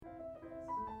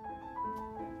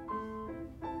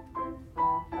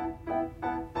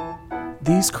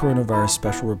These coronavirus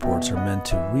special reports are meant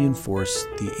to reinforce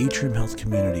the Atrium Health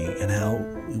community and how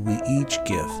we each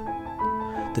give,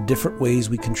 the different ways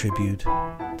we contribute,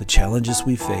 the challenges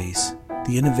we face,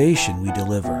 the innovation we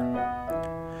deliver.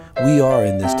 We are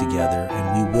in this together,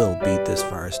 and we will beat this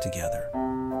virus together.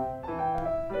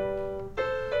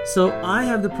 So I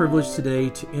have the privilege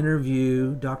today to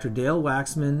interview Dr. Dael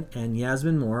Waxman and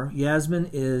Yasemin Moore.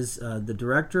 Yasemin is the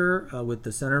director with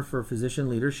the Center for Physician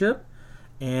Leadership,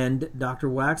 and Dr.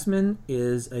 Waxman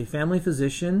is a family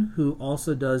physician who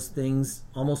also does things,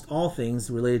 almost all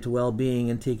things, related to well-being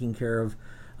and taking care of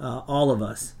all of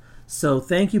us. So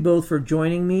thank you both for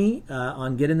joining me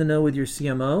on Getting to Know with Your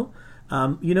CMO.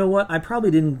 You know what? I probably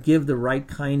didn't give the right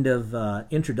kind of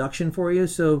introduction for you.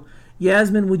 So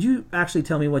Yasemin, would you actually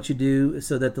tell me what you do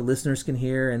so that the listeners can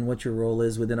hear and what your role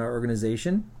is within our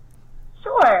organization?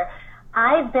 Sure.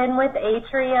 I've been with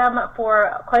Atrium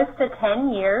for close to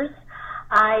 10 years.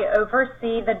 I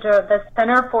oversee the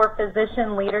Center for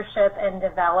Physician Leadership and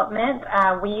Development.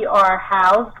 We are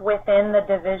housed within the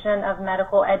Division of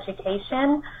Medical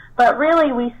Education, but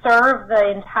really we serve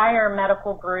the entire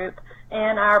medical group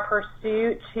in our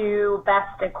pursuit to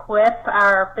best equip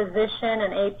our physician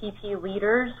and APP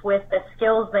leaders with the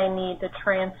skills they need to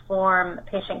transform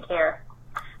patient care.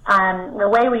 The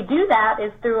way we do that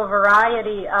is through a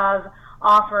variety of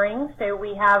offerings. So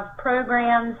we have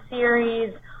programs,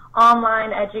 series,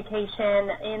 online education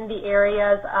in the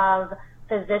areas of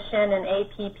physician and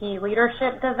APP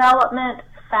leadership development,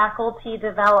 faculty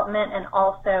development, and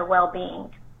also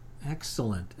well-being.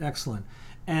 Excellent, excellent.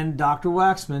 And Dr.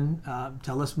 Waxman,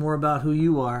 tell us more about who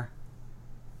you are.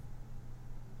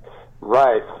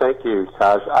 Right, thank you,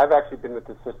 Taj. I've actually been with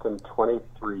the system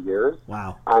 23 years.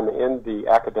 Wow. I'm in the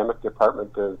academic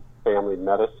department of family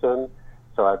medicine,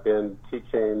 so I've been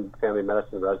teaching family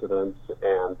medicine residents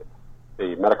and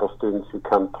the medical students who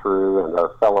come through and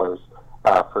our fellows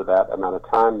for that amount of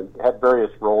time, and had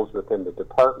various roles within the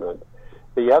department.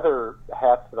 The other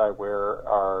hats that I wear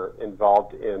are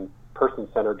involved in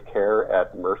person-centered care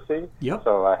at Mercy. Yep.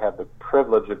 So I have the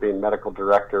privilege of being medical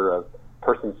director of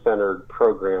person-centered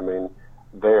programming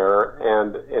there.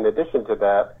 And in addition to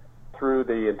that, through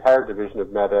the entire division of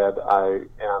MedEd, I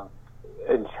am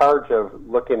in charge of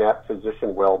looking at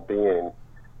physician well-being.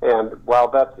 And while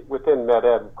that's within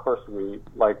MedEd, of course, we,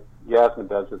 like Yasemin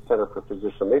does with Center for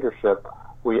Physician Leadership,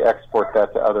 we export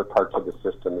that to other parts of the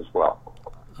system as well.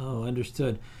 Oh,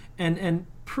 understood. And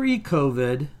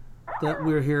pre-COVID, that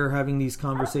we're here having these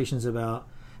conversations about,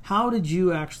 how did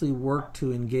you actually work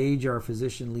to engage our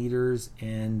physician leaders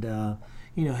and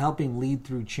helping lead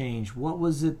through change? What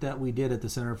was it that we did at the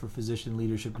Center for Physician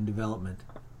Leadership and Development?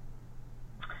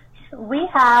 We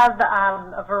have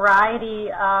a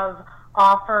variety of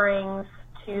offerings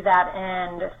to that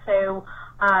end. So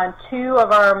two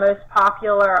of our most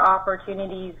popular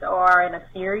opportunities are in a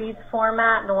series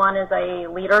format. One is a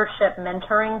leadership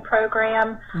mentoring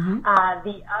program. Mm-hmm.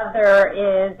 The other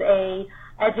is a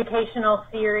educational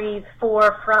series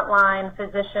for frontline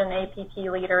physician APP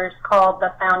leaders called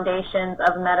the Foundations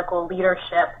of Medical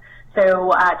Leadership.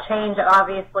 So change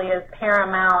obviously is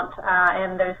paramount,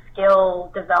 and those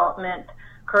skill development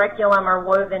curriculum are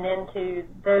woven into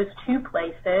those two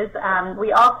places.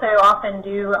 We also often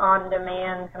do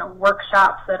on-demand kind of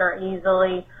workshops that are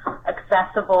easily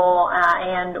accessible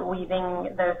and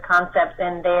weaving those concepts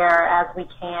in there as we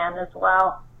can as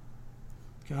well.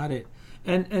 Got it.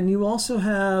 And you also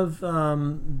have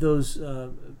those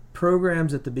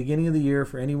programs at the beginning of the year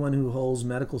for anyone who holds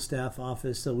medical staff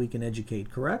office so we can educate,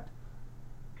 correct?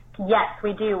 Yes,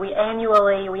 we do. We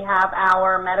have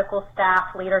our medical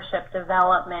staff leadership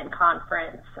development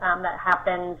conference that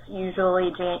happens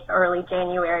usually early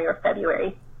January or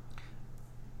February.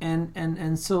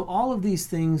 And so all of these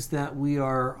things that we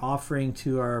are offering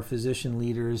to our physician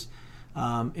leaders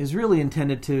is really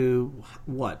intended to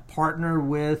partner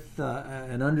with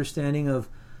an understanding of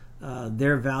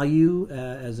their value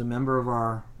as a member of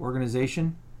our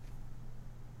organization?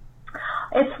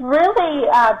 It's really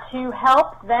to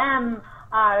help them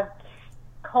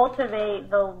cultivate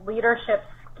the leadership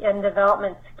and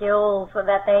development skills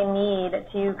that they need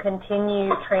to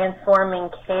continue transforming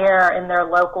care in their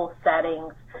local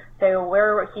settings. So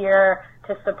we're here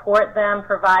to support them,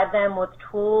 provide them with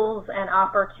tools and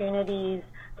opportunities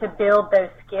to build those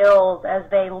skills as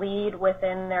they lead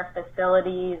within their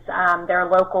facilities, their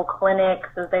local clinics,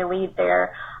 as they lead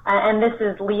there. And this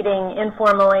is leading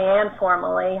informally and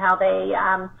formally, how they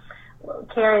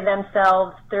carry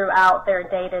themselves throughout their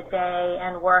day-to-day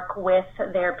and work with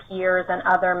their peers and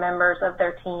other members of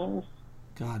their teams.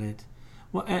 Got it.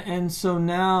 Well, and so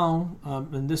now,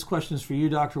 and this question is for you,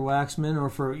 Dr. Waxman, or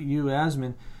for you,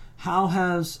 Yasemin, how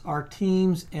has our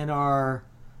teams and our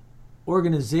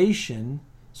organization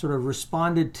sort of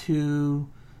responded to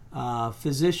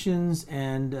physicians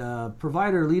and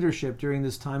provider leadership during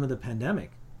this time of the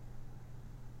pandemic?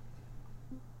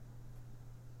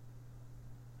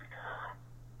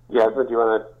 Yasemin, do you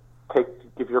want to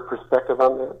give your perspective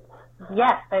on that?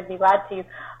 Yes, I'd be glad to.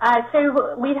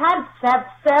 So we've had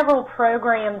several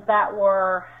programs that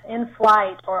were in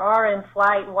flight or are in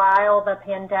flight while the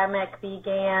pandemic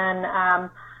began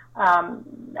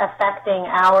affecting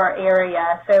our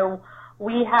area. So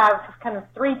we have kind of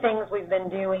three things we've been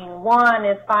doing. One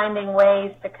is finding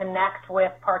ways to connect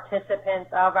with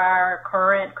participants of our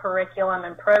current curriculum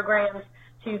and programs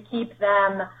to keep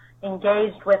them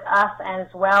engaged with us as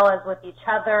well as with each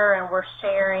other, and we're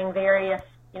sharing various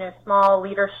small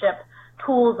leadership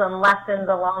tools and lessons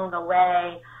along the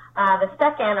way. The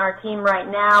second, our team right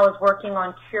now is working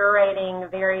on curating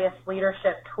various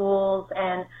leadership tools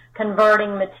and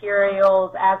converting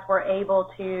materials as we're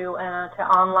able to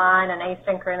online and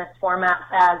asynchronous formats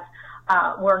as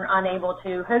we're unable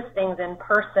to host things in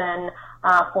person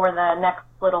for the next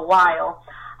little while.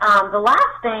 The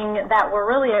last thing that we're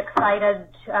really excited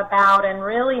about and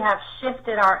really have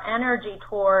shifted our energy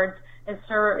towards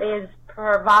is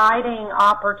providing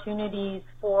opportunities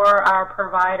for our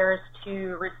providers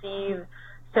to receive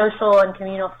social and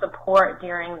communal support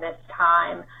during this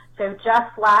time. So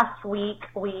just last week,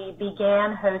 we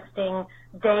began hosting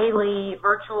daily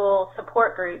virtual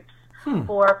support groups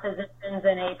for physicians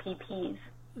and APPs.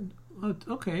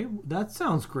 Okay, that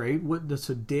sounds great.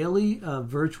 So daily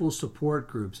virtual support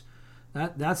groups.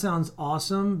 That sounds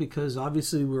awesome, because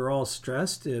obviously we're all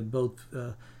stressed, both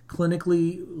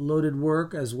clinically loaded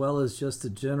work as well as just the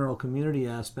general community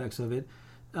aspects of it.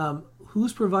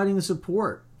 Who's providing the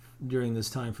support during this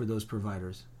time for those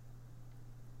providers?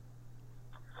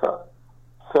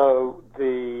 So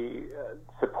the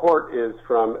support is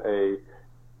from a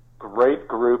great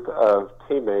group of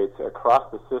teammates across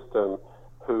the system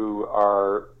who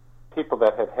are people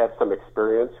that have had some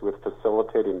experience with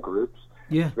facilitating groups.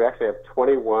 Yeah. We actually have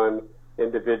 21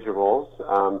 individuals,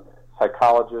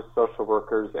 psychologists, social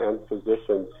workers, and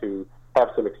physicians who have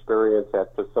some experience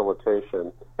at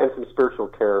facilitation, and some spiritual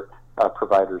care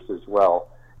providers as well.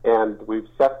 And we've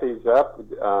set these up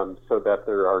so that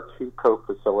there are two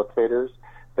co-facilitators.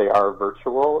 They are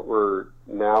virtual. We're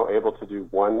now able to do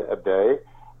one a day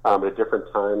at a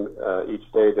different time each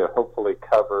day to hopefully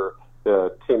cover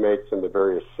the teammates in the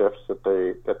various shifts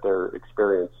that they're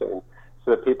experiencing,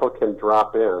 so that people can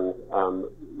drop in on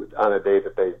a day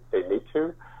that they need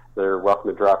to. They're welcome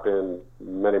to drop in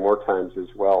many more times as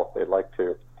well if they'd like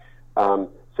to.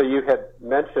 So you had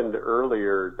mentioned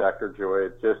earlier, Dr. Joy,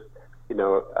 just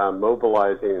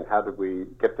mobilizing and how did we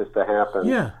get this to happen.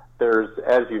 Yeah. There's,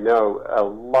 as you know, a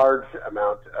large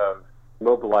amount of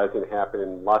mobilizing happening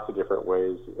in lots of different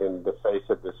ways in the face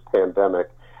of this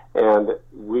pandemic. And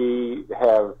we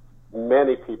have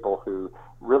many people who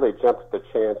really jumped at the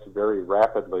chance very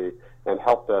rapidly and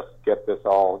helped us get this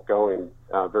all going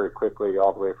very quickly,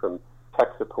 all the way from tech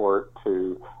support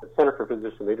to the Center for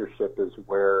Physician Leadership is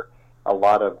where a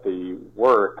lot of the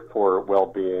work for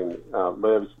well-being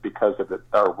lives because of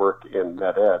our work in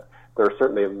MedEd. There are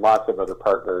certainly lots of other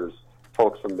partners,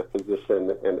 folks from the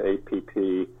physician and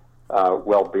APP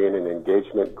well-being and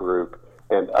engagement group,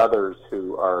 and others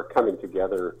who are coming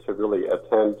together to really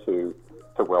attend to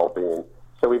well-being.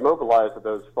 So we mobilized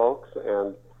those folks,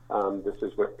 and this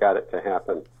is what got it to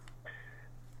happen.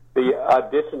 The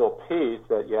additional piece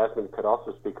that Yasemin could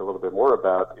also speak a little bit more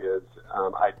about is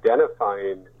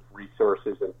identifying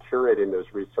resources and curating those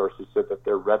resources so that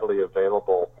they're readily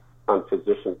available on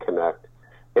Physician Connect.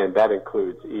 And that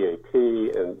includes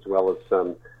EAP as well as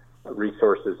some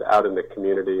resources out in the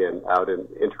community and out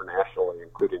internationally,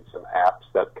 including some apps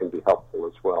that can be helpful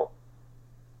as well.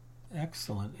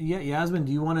 Excellent. Yeah, Yasemin,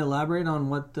 do you want to elaborate on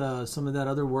what some of that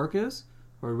other work is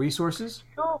or resources?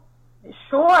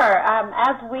 Sure.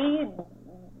 As we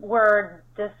were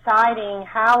deciding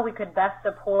how we could best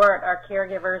support our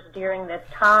caregivers during this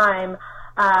time,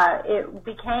 it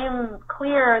became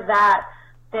clear that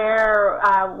there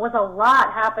was a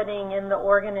lot happening in the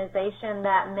organization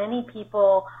that many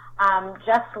people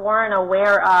just weren't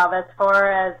aware of as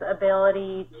far as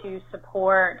ability to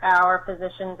support our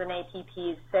physicians and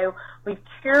APPs. So we've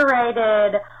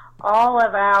curated all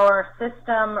of our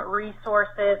system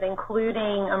resources,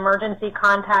 including emergency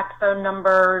contact phone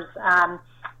numbers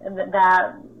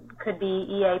that could be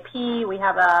EAP. We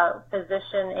have a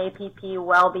physician APP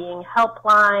well-being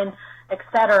helpline,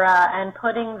 etc., and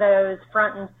putting those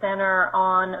front and center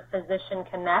on Physician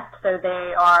Connect. So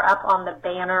they are up on the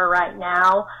banner right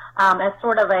now as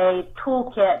sort of a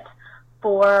toolkit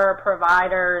for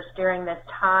providers during this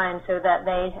time so that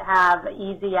they have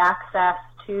easy access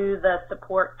to the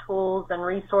support tools and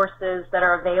resources that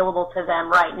are available to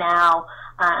them right now,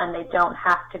 and they don't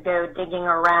have to go digging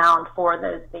around for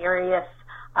those various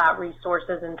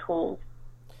resources and tools.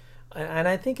 And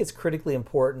I think it's critically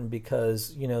important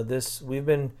because, we've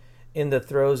been in the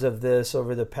throes of this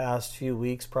over the past few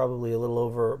weeks, probably a little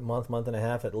over a month and a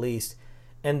half at least.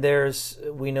 And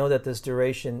we know that this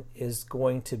duration is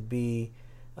going to be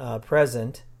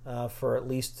present for at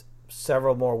least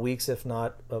several more weeks, if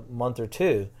not a month or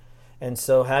two. And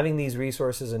so having these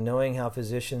resources and knowing how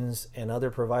physicians and other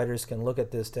providers can look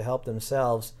at this to help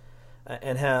themselves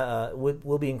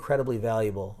will be incredibly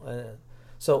valuable.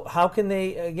 So how can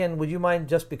they, again, would you mind,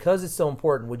 just because it's so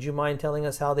important, would you mind telling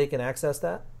us how they can access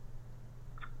that?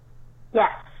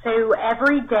 Yes. So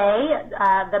every day,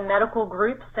 the medical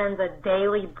group sends a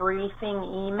daily briefing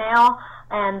email,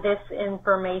 and this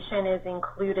information is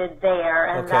included there,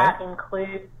 and that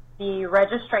includes the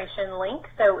registration link.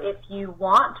 So if you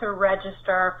want to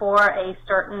register for a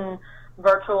certain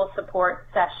virtual support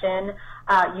session,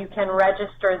 you can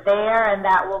register there, and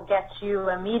that will get you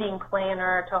a meeting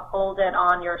planner to hold it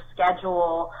on your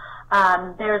schedule.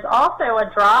 There's also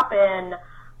a drop-in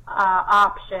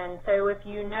option. So if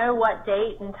you know what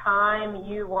date and time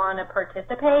you want to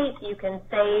participate, you can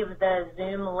save the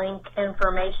Zoom link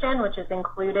information, which is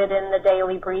included in the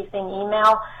daily briefing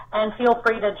email, and feel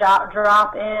free to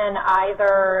drop in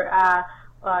either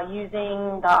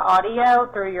using the audio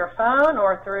through your phone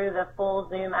or through the full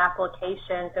Zoom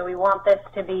application. So we want this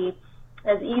to be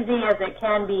as easy as it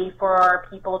can be for our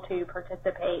people to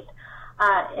participate.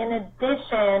 In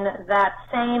addition, that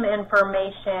same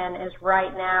information is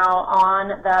right now on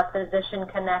the Physician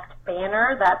Connect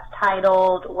banner that's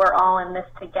titled "We're All in This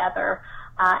Together,"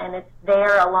 and it's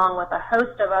there along with a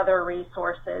host of other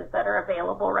resources that are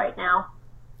available right now.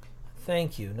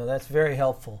 Thank you. No, that's very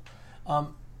helpful.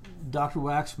 Dr.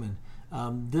 Waxman,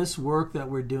 this work that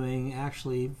we're doing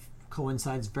actually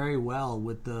coincides very well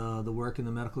with the work in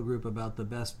the medical group about the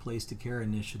Best Place to Care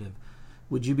initiative.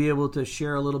 Would you be able to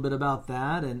share a little bit about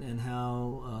that and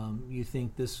how you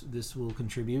think this will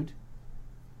contribute?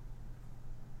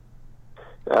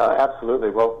 Absolutely.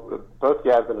 Well, both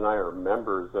Yasemin and I are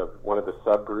members of one of the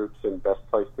subgroups in Best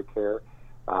Place to Care,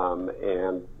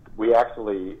 and we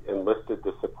actually enlisted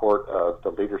the support of the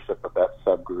leadership of that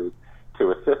subgroup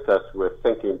to assist us with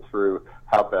thinking through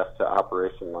how best to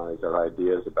operationalize our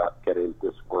ideas about getting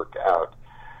this work out.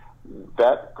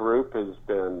 That group has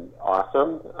been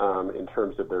awesome in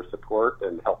terms of their support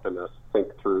and helping us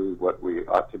think through what we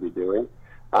ought to be doing.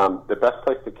 The Best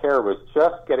Place to Care was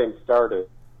just getting started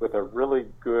with a really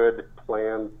good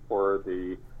plan for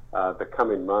the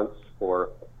coming months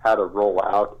for how to roll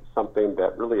out something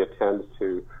that really attends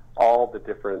to all the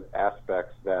different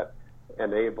aspects that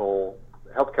enable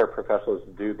healthcare professionals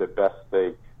to do the best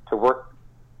to work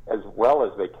as well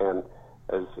as they can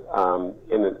as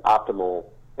in an optimal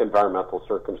environmental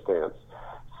circumstance.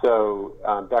 So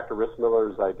Dr.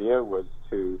 Rissmiller's idea was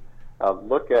to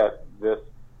look at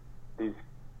these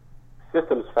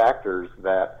systems factors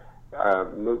that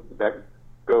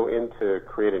go into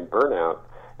creating burnout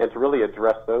and to really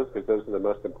address those, because those are the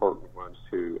most important ones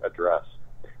to address.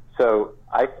 So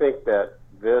I think that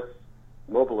this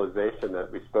mobilization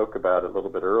that we spoke about a little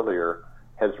bit earlier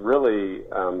has really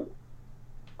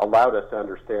allowed us to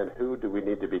understand who do we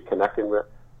need to be connecting with,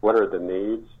 what are the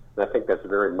needs, and I think that's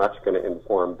very much going to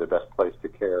inform the Best Place to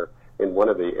Care in one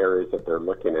of the areas that they're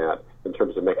looking at in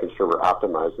terms of making sure we're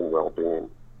optimizing well-being.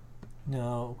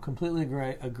 No, completely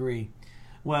agree.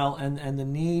 Well, and the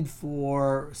need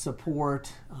for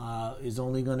support is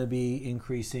only going to be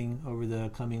increasing over the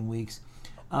coming weeks.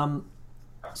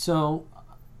 So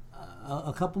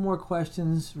a couple more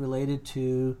questions related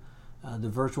to the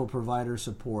virtual provider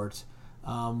support.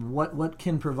 What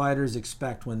can providers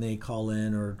expect when they call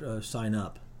in or sign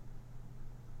up?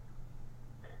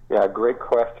 Yeah, great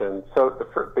question. So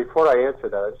before I answer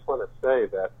that, I just want to say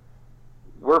that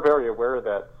we're very aware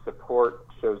that support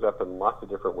shows up in lots of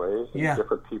different ways. Yeah.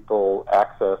 Different people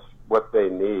access what they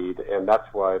need, and that's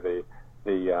why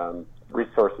the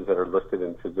resources that are listed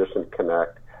in Physician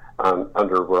Connect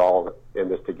under We're All in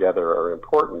This Together are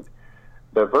important.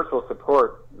 The virtual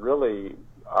support, really,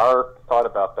 our thought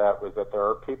about that was that there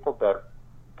are people that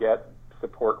get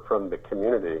support from the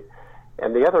community,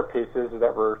 and the other piece is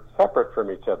that we're separate from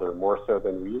each other more so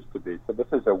than we used to be. So this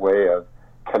is a way of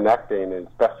connecting as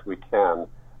best we can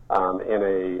in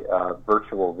a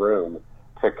virtual room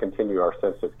to continue our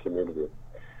sense of community.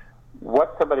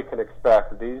 What somebody can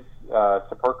expect, these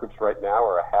support groups right now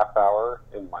are a half hour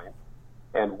in length.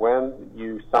 And when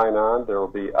you sign on, there will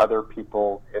be other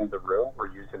people in the room.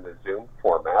 We're using the Zoom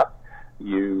format.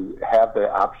 You have the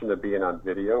option of being on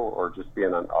video or just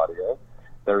being on audio.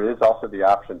 There is also the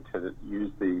option to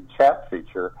use the chat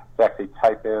feature to actually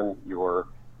type in your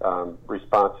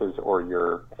responses or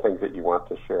your things that you want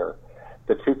to share.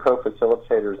 The two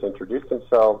co-facilitators introduce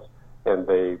themselves, and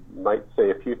they might say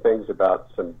a few things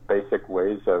about some basic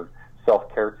ways of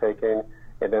self-care taking,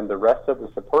 and then the rest of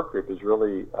the support group is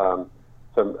really a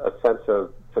sense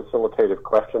of facilitative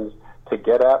questions to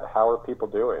get at how are people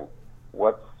doing,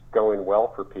 what's going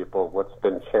well for people, what's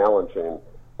been challenging,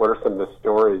 what are some of the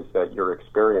stories that you're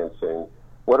experiencing,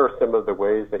 what are some of the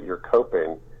ways that you're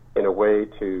coping, in a way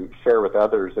to share with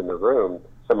others in the room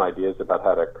some ideas about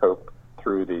how to cope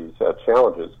through these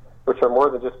challenges, which are more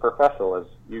than just professional, as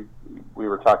we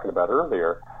were talking about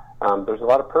earlier. There's a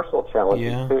lot of personal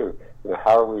challenges too.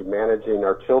 How are we managing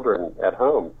our children at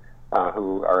home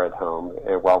who are at home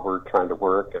and while we're trying to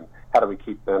work, and how do we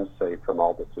keep them safe from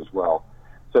all this as well?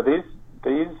 So these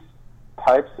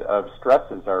types of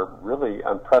stresses are really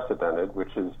unprecedented,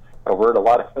 which is a word a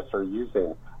lot of us are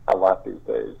using a lot these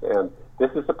days. And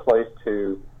this is a place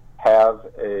to have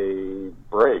a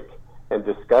break and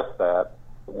discuss that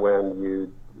when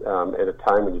you, at a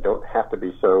time when you don't have to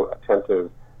be so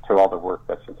attentive to all the work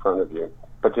that's in front of you,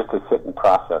 but just to sit and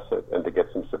process it and to get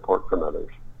some support from others.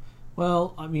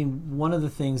 Well, I mean, one of the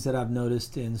things that I've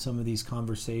noticed in some of these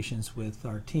conversations with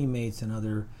our teammates and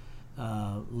other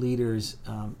leaders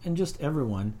and just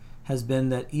everyone has been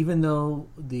that even though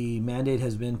the mandate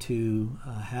has been to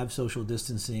have social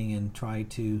distancing and try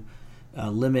to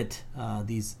limit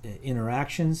these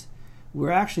interactions,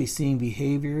 we're actually seeing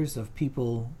behaviors of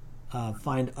people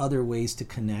find other ways to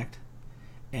connect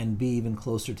and be even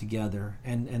closer together.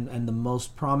 And the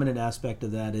most prominent aspect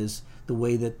of that is the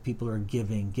way that people are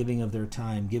giving of their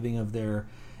time, giving of their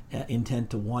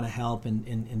intent to want to help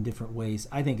in different ways.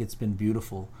 I think it's been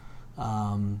beautiful.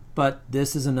 But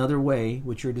this is another way,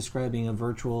 which you're describing, a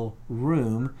virtual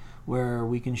room where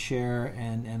we can share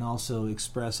and also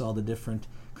express all the different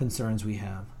concerns we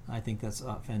have. I think that's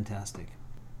fantastic.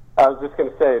 I was just going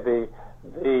to say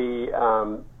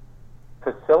the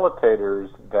facilitators,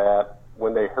 that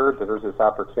when they heard that there's this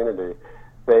opportunity,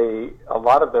 a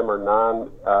lot of them are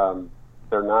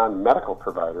they're non-medical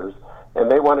providers,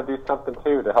 and they want to do something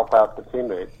too to help out the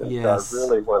teammates. And yes. So I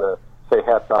really want to say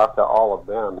hats off to all of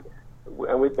them.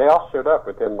 And they all showed up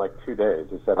within like 2 days.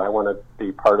 They said, I want to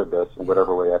be part of this in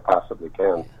whatever way I possibly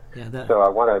can. So I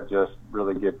want to just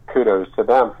really give kudos to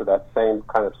them for that same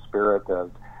kind of spirit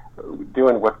of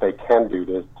doing what they can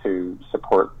do to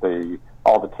support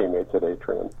all the teammates at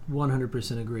Atrium.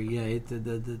 100% agree. Yeah,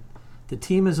 the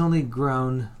team has only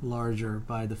grown larger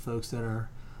by the folks that are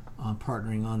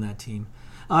partnering on that team.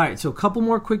 All right, so a couple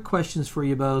more quick questions for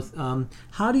you both.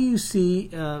 How do you see,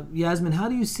 Yasemin, how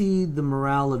do you see the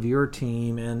morale of your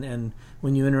team and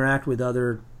when you interact with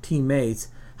other teammates,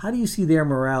 how do you see their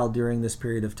morale during this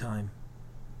period of time?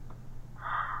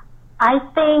 I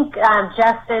think,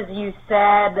 just as you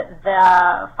said,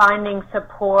 the finding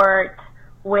support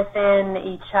within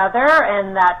each other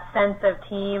and that sense of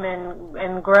team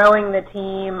and growing the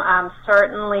team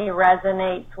certainly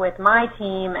resonates with my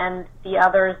team and the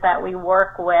others that we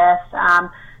work with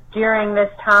during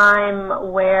this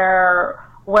time where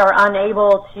we're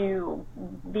unable to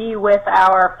be with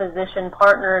our physician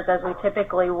partners as we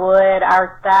typically would.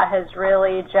 That has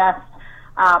really just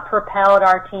propelled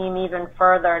our team even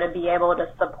further to be able to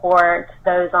support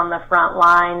those on the front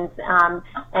lines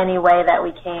any way that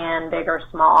we can, big or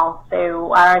small.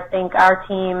 So I think our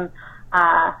team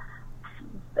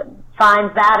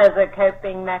finds that as a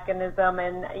coping mechanism.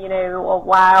 And,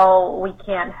 while we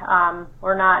can't,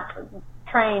 we're not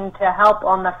trained to help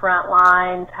on the front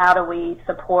lines, how do we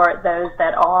support those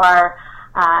that are,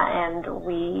 and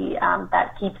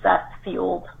that keeps us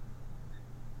fueled.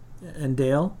 And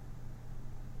Dael?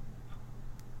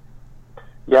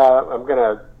 Yeah, I'm going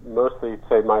to mostly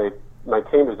say my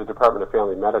team is the Department of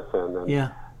Family Medicine,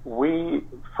 and we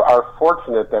are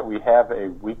fortunate that we have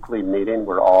a weekly meeting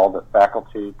where all the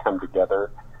faculty come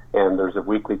together, and there's a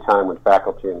weekly time when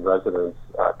faculty and residents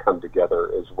come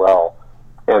together as well.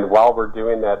 And while we're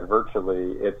doing that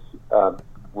virtually,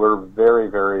 we're very,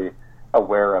 very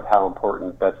aware of how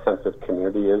important that sense of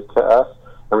community is to us.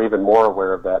 We're even more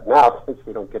aware of that now since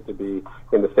we don't get to be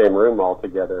in the same room all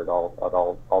together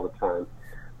all the time.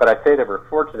 But I say that we're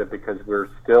fortunate because we're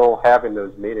still having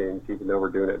those meetings, even though we're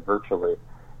doing it virtually.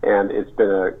 And it's been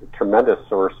a tremendous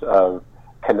source of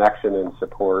connection and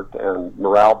support and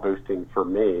morale boosting for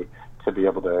me to be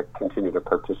able to continue to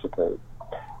participate.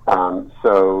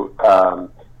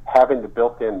 having the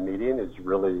built-in meeting is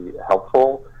really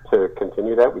helpful to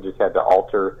continue that. We just had to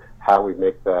alter how we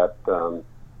make that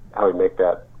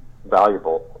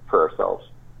valuable for ourselves.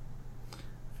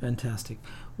 Fantastic.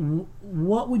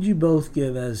 What would you both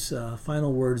give as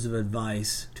final words of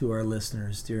advice to our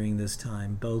listeners during this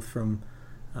time, both from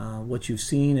what you've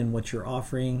seen and what you're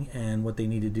offering and what they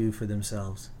need to do for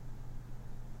themselves?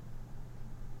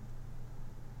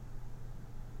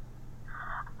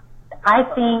 I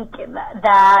think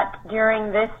that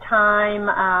during this time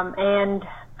and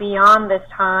beyond this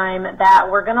time that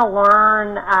we're going to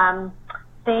learn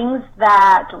things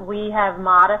that we have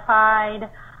modified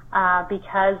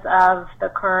because of the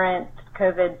current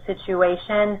COVID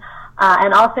situation,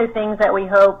 and also things that we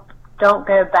hope don't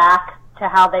go back to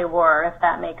how they were, if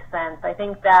that makes sense. I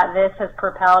think that this has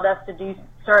propelled us to do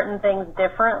certain things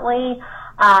differently,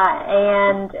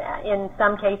 and in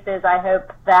some cases I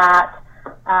hope that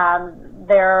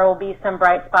there will be some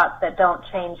bright spots that don't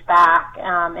change back.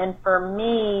 And for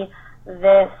me,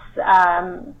 this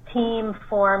team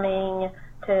forming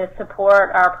to support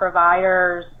our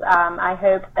providers, I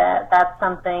hope that that's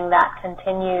something that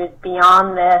continues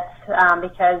beyond this,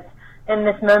 because in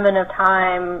this moment of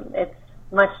time, it's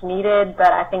much needed,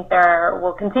 but I think there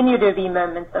will continue to be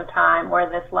moments of time where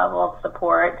this level of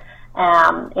support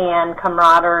and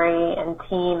camaraderie and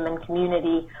team and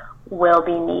community will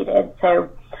be needed. So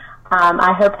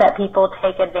I hope that people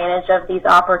take advantage of these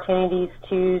opportunities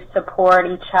to support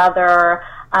each other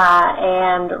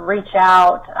and reach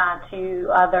out to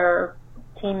other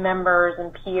team members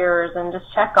and peers and just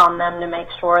check on them to make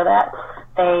sure that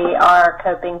they are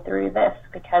coping through this,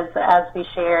 because as we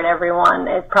shared, everyone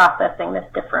is processing this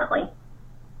differently.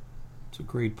 It's a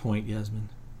great point, Yasemin.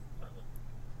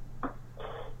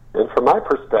 And from my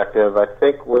perspective, I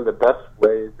think one of the best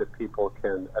ways that people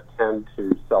can attend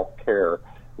to self-care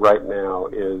right now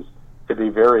is to be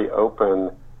very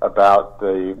open about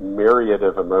the myriad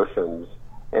of emotions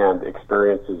and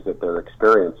experiences that they're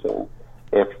experiencing.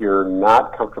 If you're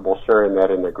not comfortable sharing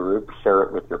that in a group, share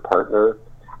it with your partner,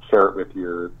 share it with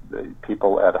the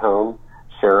people at home,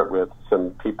 share it with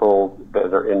some people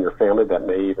that are in your family that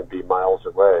may even be miles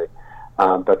away.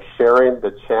 But sharing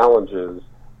the challenges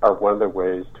are one of the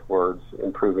ways towards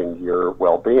improving your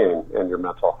well-being and your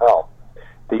mental health.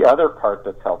 The other part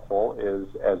that's helpful is,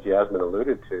 as Yasemin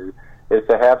alluded to, is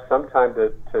to have some time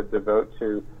to devote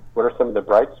to what are some of the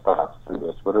bright spots through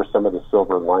this, what are some of the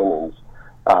silver linings.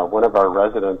 One of our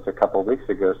residents a couple of weeks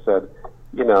ago said,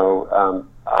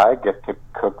 I get to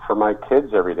cook for my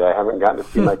kids every day. I haven't gotten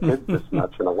to see my kids this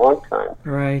much in a long time.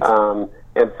 Right.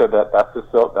 And so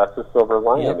that's a silver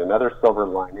lining. Yep. Another silver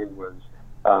lining was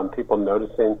people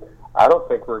noticing, I don't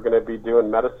think we're going to be doing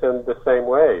medicine the same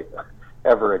way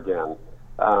ever again.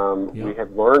 Yep. We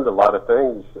have learned a lot of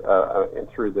things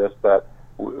through this that,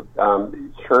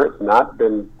 sure, it's not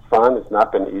been fun, it's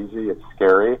not been easy, it's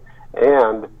scary,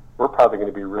 and we're probably going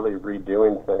to be really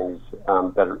redoing things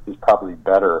that is probably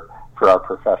better for our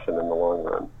profession in the long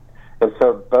run. And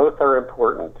so both are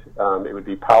important. It would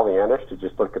be Pollyannish to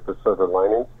just look at the silver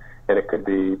linings, and it could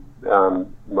be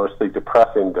mostly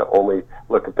depressing to only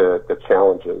look at the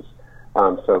challenges.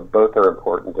 So both are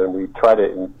important, and we try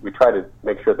to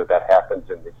make sure that happens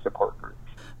in the support groups.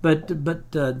 But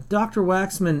Dr.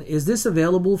 Waxman, is this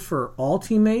available for all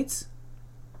teammates?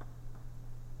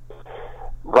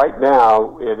 Right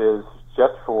now, it is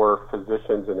just for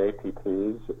physicians and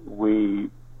APPs.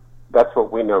 That's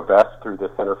what we know best through the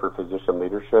Center for Physician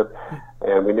Leadership,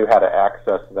 and we knew how to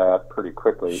access that pretty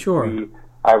quickly. Sure.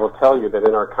 I will tell you that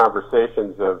in our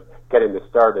conversations of getting this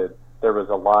started, there was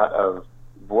a lot of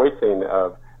voicing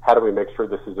of how do we make sure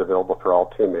this is available for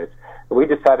all teammates. And we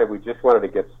decided we just wanted to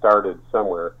get started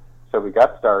somewhere. So we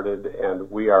got started, and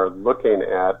we are looking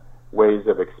at ways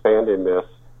of expanding this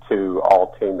to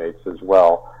all teammates as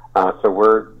well.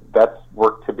 That's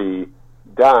work to be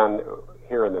done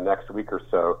here in the next week or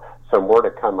so. So more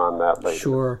to come on that later.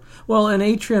 Sure. Well, and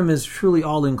Atrium is truly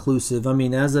all-inclusive. I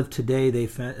mean, as of today,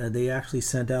 they actually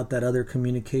sent out that other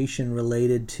communication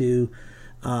related to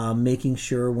making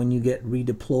sure when you get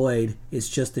redeployed, it's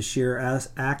just the sheer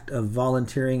act of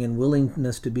volunteering and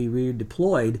willingness to be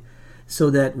redeployed, so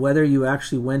that whether you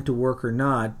actually went to work or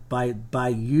not, by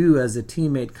you as a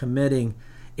teammate committing,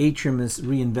 Atrium is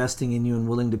reinvesting in you and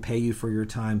willing to pay you for your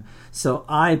time. So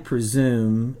I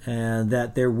presume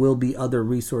that there will be other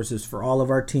resources for all of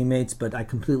our teammates, but I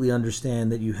completely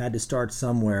understand that you had to start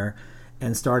somewhere,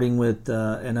 and starting with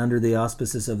and under the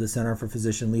auspices of the Center for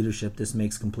Physician Leadership, this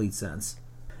makes complete sense.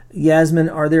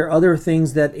 Yasemin, are there other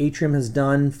things that Atrium has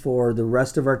done for the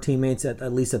rest of our teammates,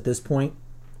 at least at this point?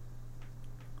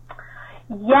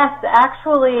 Yes,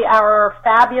 actually, our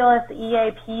fabulous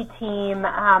EAP team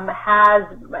has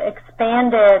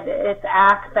expanded its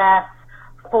access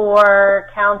for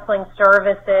counseling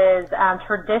services.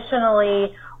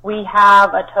 Traditionally, we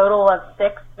have a total of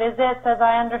 6 visits, as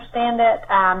I understand it,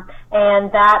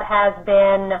 and that has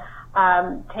been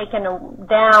taken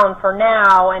down for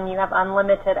now, and you have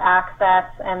unlimited access,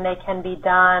 and they can be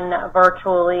done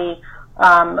virtually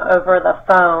over the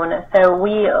phone. So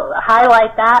we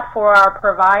highlight that for our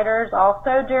providers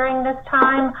also during this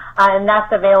time, and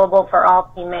that's available for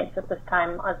all teammates at this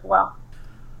time as well.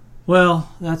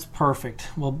 Well, that's perfect.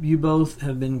 Well, you both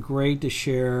have been great to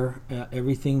share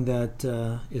everything that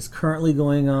is currently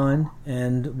going on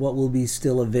and what will be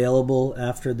still available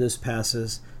after this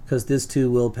passes, because this too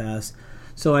will pass.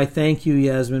 So I thank you,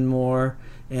 Yasemin Moore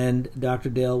and Dr.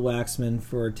 Dael Waxman,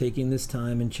 for taking this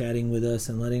time and chatting with us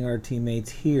and letting our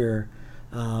teammates hear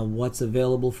what's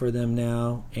available for them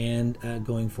now and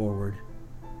going forward.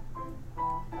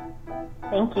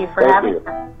 Thank you for having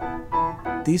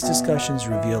us. These discussions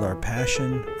reveal our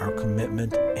passion, our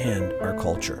commitment, and our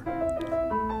culture.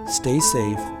 Stay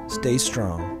safe, stay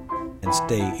strong, and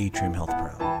stay Atrium Health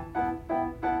proud.